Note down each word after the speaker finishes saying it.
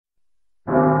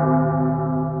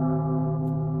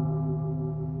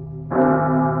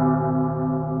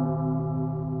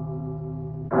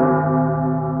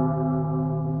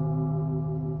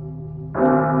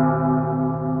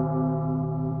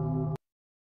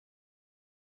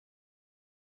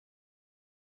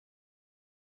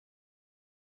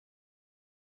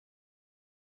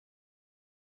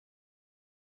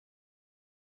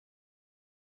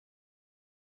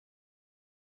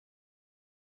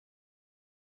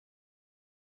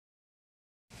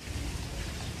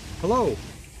Hello,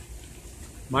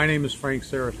 my name is Frank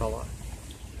Saratella.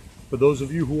 For those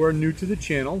of you who are new to the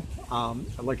channel,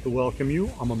 I'd like to welcome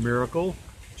you. I'm a miracle.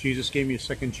 Jesus gave me a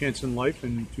second chance in life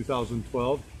in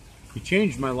 2012. He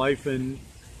changed my life in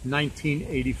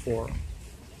 1984.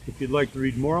 If you'd like to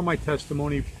read more on my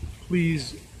testimony,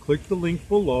 please click the link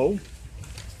below,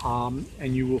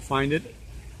 and you will find it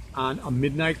on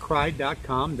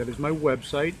amidnightcry.com. That is my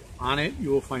website. On it, you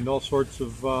will find all sorts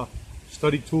of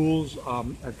study tools.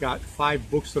 I've got 5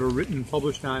 books that are written and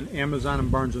published on Amazon and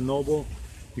Barnes & Noble.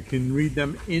 You can read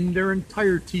them in their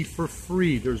entirety for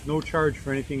free. There's no charge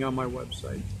for anything on my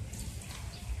website.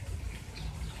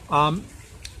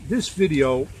 This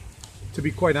video, to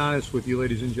be quite honest with you,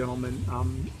 ladies and gentlemen,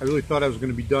 I really thought I was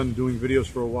going to be done doing videos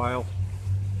for a while,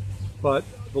 but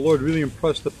the Lord really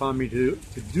impressed upon me to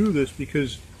do this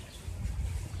because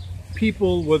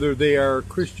people, whether they are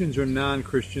Christians or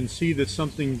non-Christians, see that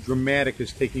something dramatic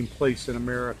is taking place in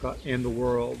America and the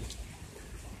world.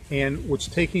 And what's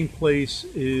taking place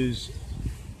is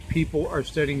people are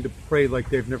starting to pray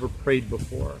like they've never prayed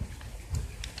before.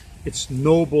 It's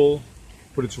noble,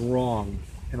 but it's wrong.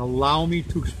 And allow me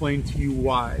to explain to you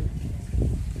why.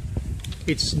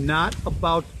 It's not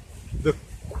about the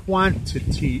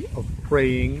quantity of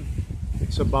praying,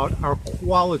 it's about our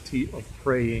quality of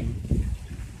praying.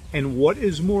 And what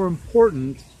is more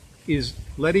important is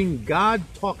letting God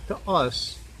talk to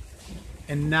us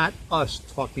and not us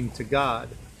talking to God.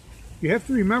 You have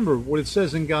to remember what it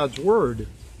says in God's Word.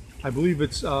 I believe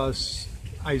it's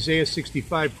Isaiah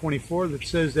 65:24 that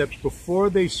says that before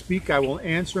they speak, I will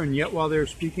answer, and yet while they're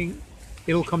speaking,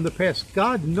 it'll come to pass.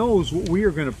 God knows what we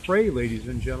are going to pray, ladies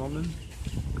and gentlemen.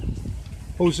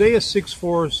 Hosea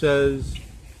 6:4 says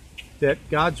that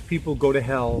God's people go to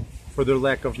hell for their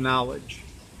lack of knowledge.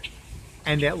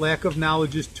 And that lack of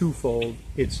knowledge is twofold.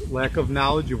 It's lack of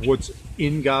knowledge of what's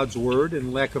in God's Word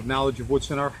and lack of knowledge of what's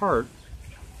in our heart.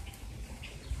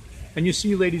 And you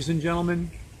see, ladies and gentlemen,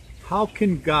 how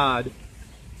can God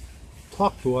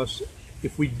talk to us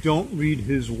if we don't read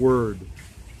His Word?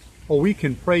 Oh, we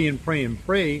can pray and pray and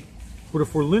pray, but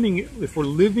if we're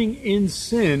living in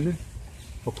sin,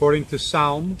 according to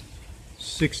Psalm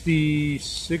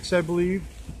 66, I believe,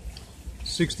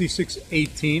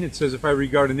 66:18, it says, if I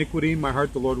regard iniquity in my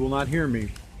heart, the Lord will not hear me.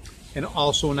 And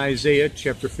also in Isaiah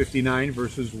chapter 59,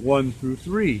 verses 1 through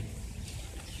 3.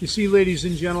 You see, ladies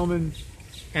and gentlemen,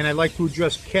 and I'd like to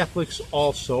address Catholics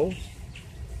also,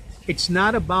 it's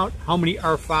not about how many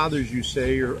Our Fathers you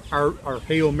say or our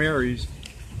Hail Marys.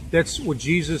 That's what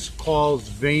Jesus calls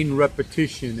vain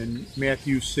repetition in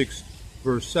Matthew 6,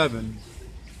 verse 7.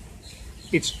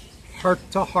 It's heart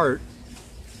to heart,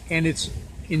 and it's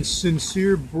in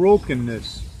sincere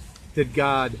brokenness that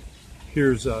God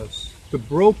hears us. The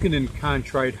broken and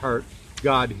contrite heart,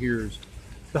 God hears.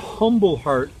 The humble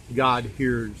heart, God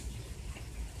hears.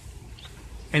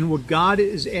 And what God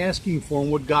is asking for and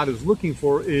what God is looking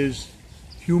for is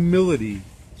humility,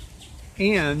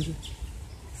 and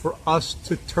for us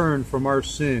to turn from our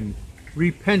sin,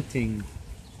 repenting,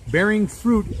 bearing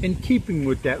fruit, and keeping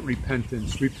with that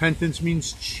repentance. Repentance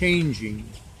means changing.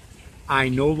 I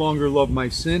no longer love my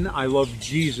sin. I love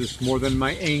Jesus more than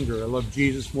my anger. I love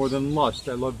Jesus more than lust.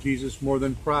 I love Jesus more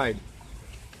than pride.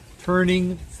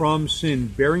 Turning from sin,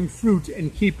 bearing fruit,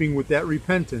 and keeping with that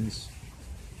repentance.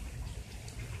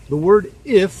 The word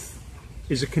if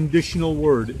is a conditional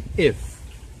word, if.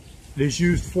 It is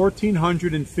used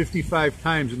 1,455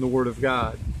 times in the Word of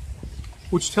God,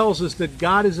 which tells us that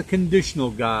God is a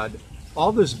conditional God.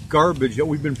 All this garbage that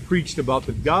we've been preached about,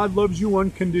 that God loves you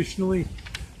unconditionally.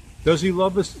 Does He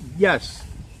love us? Yes.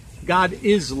 God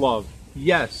is love.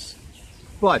 Yes.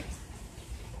 But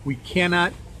we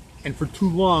cannot, and for too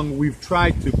long we've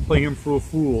tried to play Him for a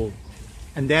fool.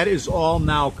 And that is all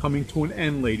now coming to an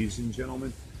end, ladies and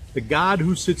gentlemen. The God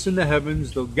who sits in the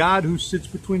heavens, the God who sits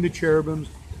between the cherubims,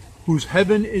 whose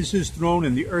heaven is His throne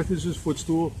and the earth is His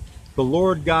footstool, the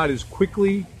Lord God is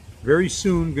quickly, very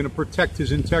soon, going to protect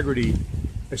His integrity,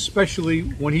 especially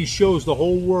when He shows the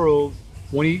whole world,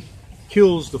 when He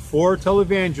kills the 4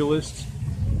 televangelists,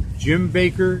 Jim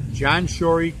Baker, John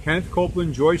Shorey, Kenneth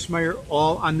Copeland, Joyce Meyer,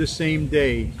 all on the same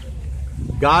day.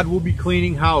 God will be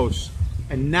cleaning house.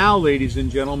 And now, ladies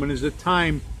and gentlemen, is the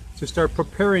time to start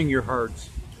preparing your hearts.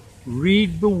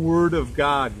 Read the Word of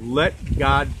God. Let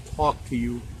God talk to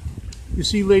you. You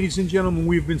see, ladies and gentlemen,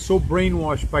 we've been so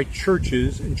brainwashed by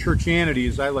churches and churchianity,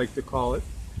 as I like to call it.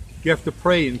 You have to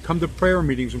pray and come to prayer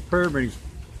meetings and prayer meetings.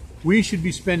 We should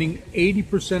be spending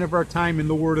 80% of our time in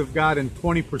the Word of God and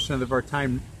 20% of our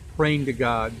time praying to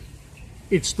God.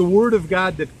 It's the Word of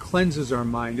God that cleanses our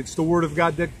mind. It's the Word of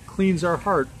God that cleans our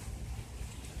heart.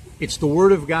 It's the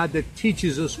Word of God that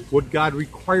teaches us what God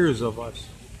requires of us.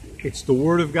 It's the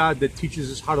Word of God that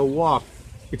teaches us how to walk.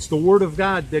 It's the Word of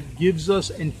God that gives us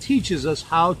and teaches us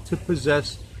how to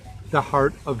possess the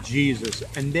heart of Jesus.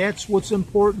 And that's what's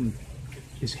important,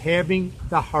 is having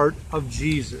the heart of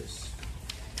Jesus.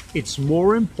 It's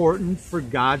more important for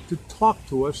God to talk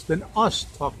to us than us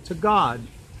talk to God.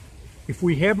 If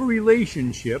we have a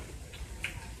relationship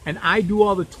and I do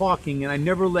all the talking and I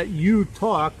never let you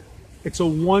talk, it's a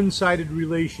one-sided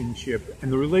relationship,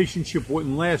 and the relationship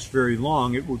wouldn't last very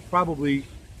long. It would probably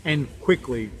end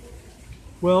quickly.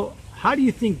 Well, how do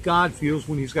you think God feels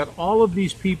when He's got all of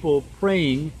these people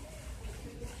praying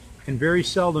and very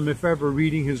seldom, if ever,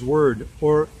 reading His Word,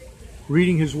 or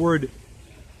reading His Word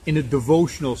in a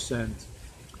devotional sense?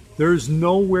 There's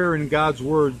nowhere in God's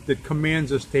Word that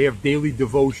commands us to have daily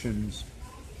devotions.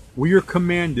 We are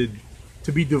commanded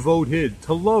to be devoted,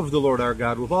 to love the Lord our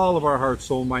God with all of our heart,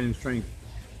 soul, mind, and strength,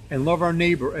 and love our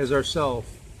neighbor as ourselves.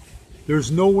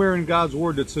 There's nowhere in God's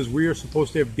Word that says we are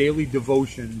supposed to have daily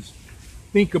devotions.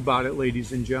 Think about it,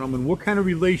 ladies and gentlemen. What kind of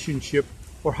relationship,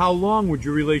 or how long would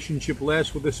your relationship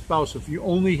last with a spouse if you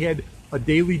only had a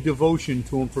daily devotion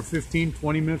to him for 15,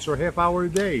 20 minutes, or a half hour a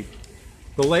day?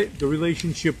 The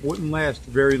relationship wouldn't last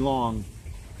very long.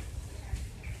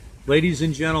 Ladies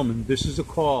and gentlemen, this is a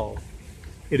call.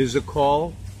 It is a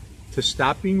call to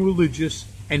stop being religious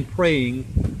and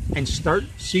praying and start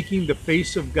seeking the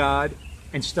face of God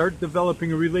and start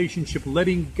developing a relationship,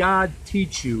 letting God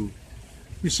teach you.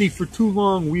 You see, for too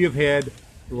long we have had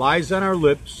lies on our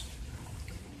lips,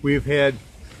 we have had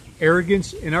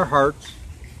arrogance in our hearts,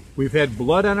 we've had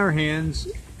blood on our hands,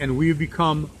 and we have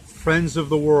become friends of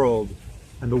the world.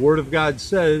 And the Word of God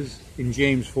says in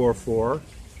James 4:4,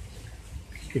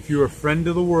 if you're a friend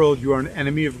of the world, you are an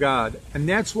enemy of God. And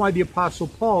that's why the Apostle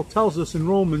Paul tells us in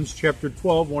Romans chapter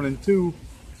 12, 1 and 2,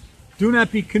 do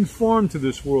not be conformed to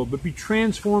this world, but be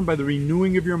transformed by the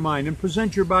renewing of your mind, and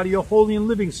present your body a holy and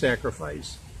living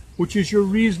sacrifice, which is your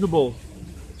reasonable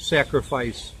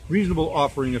sacrifice, reasonable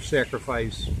offering of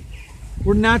sacrifice.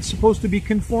 We're not supposed to be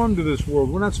conformed to this world.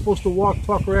 We're not supposed to walk,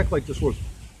 talk, or act like this world.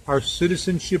 Our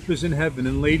citizenship is in heaven.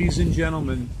 And ladies and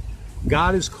gentlemen,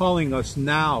 God is calling us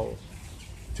now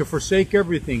to forsake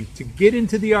everything, to get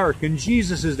into the ark, and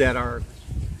Jesus is that ark.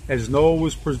 As Noah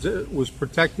was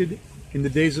protected in the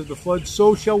days of the flood,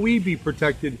 so shall we be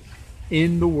protected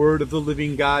in the Word of the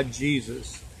living God,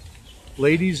 Jesus.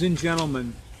 Ladies and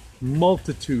gentlemen,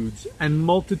 multitudes and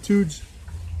multitudes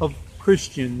of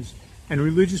Christians and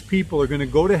religious people are going to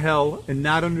go to hell and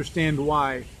not understand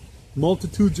why.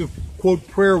 Multitudes of, quote,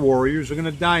 prayer warriors are going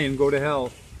to die and go to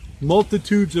hell.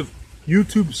 Multitudes of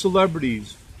YouTube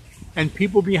celebrities and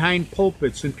people behind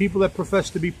pulpits and people that profess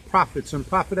to be prophets and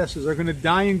prophetesses are going to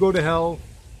die and go to hell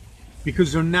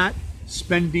because they're not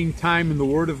spending time in the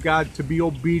Word of God to be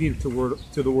obedient to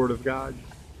the Word of God.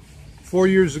 4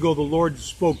 years ago, the Lord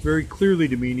spoke very clearly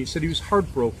to me, and He said He was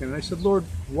heartbroken. And I said, Lord,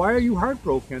 why are you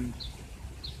heartbroken?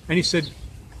 And He said,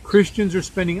 Christians are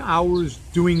spending hours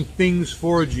doing things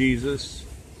for Jesus,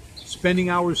 spending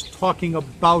hours talking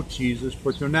about Jesus,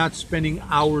 but they're not spending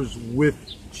hours with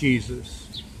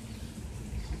Jesus.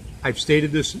 I've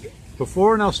stated this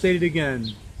before and I'll state it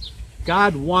again.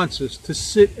 God wants us to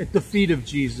sit at the feet of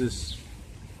Jesus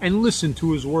and listen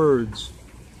to His words.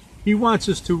 He wants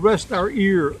us to rest our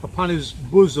ear upon His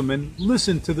bosom and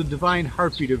listen to the divine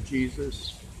heartbeat of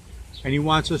Jesus. And He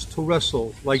wants us to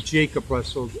wrestle like Jacob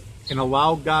wrestled and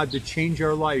allow God to change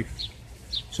our life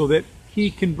so that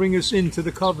He can bring us into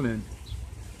the covenant.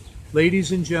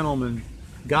 Ladies and gentlemen,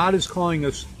 God is calling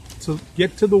us to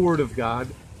get to the Word of God,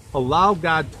 allow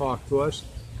God to talk to us,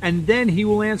 and then He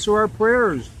will answer our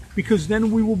prayers, because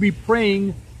then we will be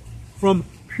praying from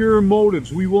pure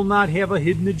motives. We will not have a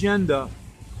hidden agenda.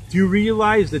 Do you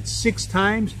realize that six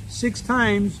times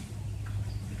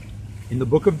in the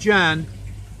book of John,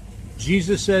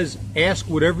 Jesus says, ask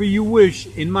whatever you wish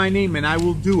in my name and I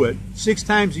will do it. 6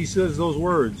 times He says those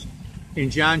words. In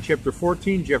John chapter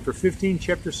 14, chapter 15,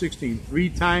 chapter 16,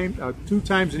 2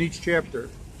 times in each chapter.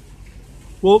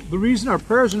 Well, the reason our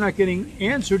prayers are not getting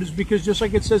answered is because, just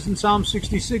like it says in Psalm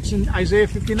 66 and Isaiah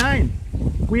 59,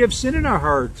 we have sin in our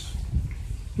hearts.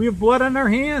 We have blood on our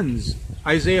hands.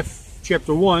 Isaiah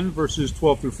chapter 1, verses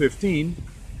 12 through 15,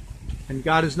 and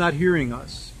God is not hearing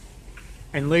us.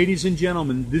 And ladies and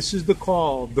gentlemen, this is the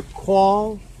call. The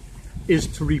call is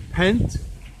to repent,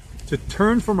 to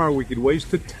turn from our wicked ways,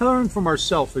 to turn from our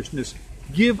selfishness,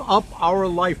 give up our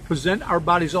life, present our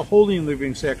bodies a holy and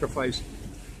living sacrifice.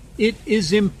 It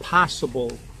is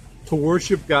impossible to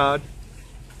worship God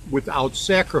without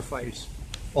sacrifice.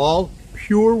 All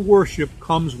pure worship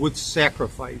comes with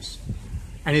sacrifice.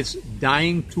 And it's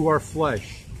dying to our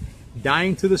flesh,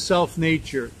 dying to the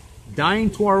self-nature, dying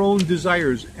to our own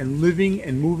desires, and living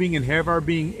and moving and have our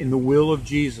being in the will of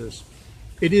Jesus.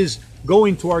 It is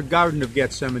going to our Garden of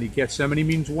Gethsemane. Gethsemane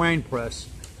means winepress.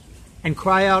 And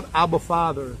cry out, Abba,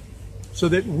 Father, so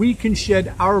that we can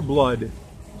shed our blood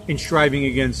in striving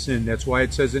against sin. That's why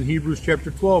it says in Hebrews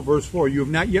chapter 12, verse 4, you have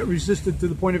not yet resisted to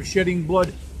the point of shedding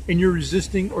blood, and you're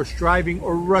resisting or striving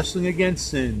or wrestling against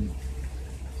sin.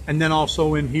 And then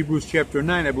also in Hebrews chapter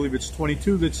 9, I believe it's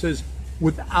 22, that says,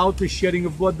 without the shedding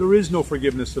of blood, there is no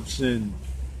forgiveness of sin.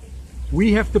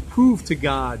 We have to prove to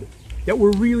God that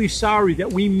we're really sorry,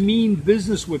 that we mean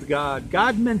business with God.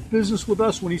 God meant business with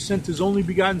us when he sent his only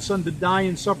begotten Son to die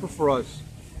and suffer for us,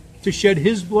 to shed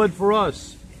his blood for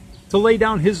us, to lay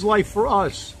down his life for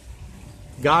us.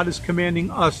 God is commanding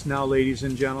us now, ladies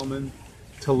and gentlemen,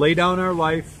 to lay down our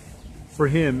life for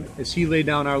him as he laid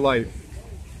down our life.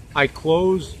 I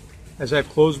close as I've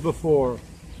closed before.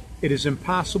 It is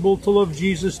impossible to love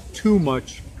Jesus too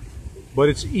much, but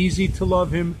it's easy to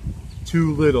love him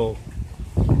too little.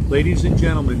 Ladies and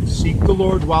gentlemen, seek the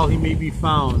Lord while he may be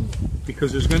found,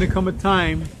 because there's going to come a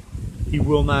time he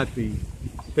will not be.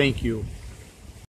 Thank you.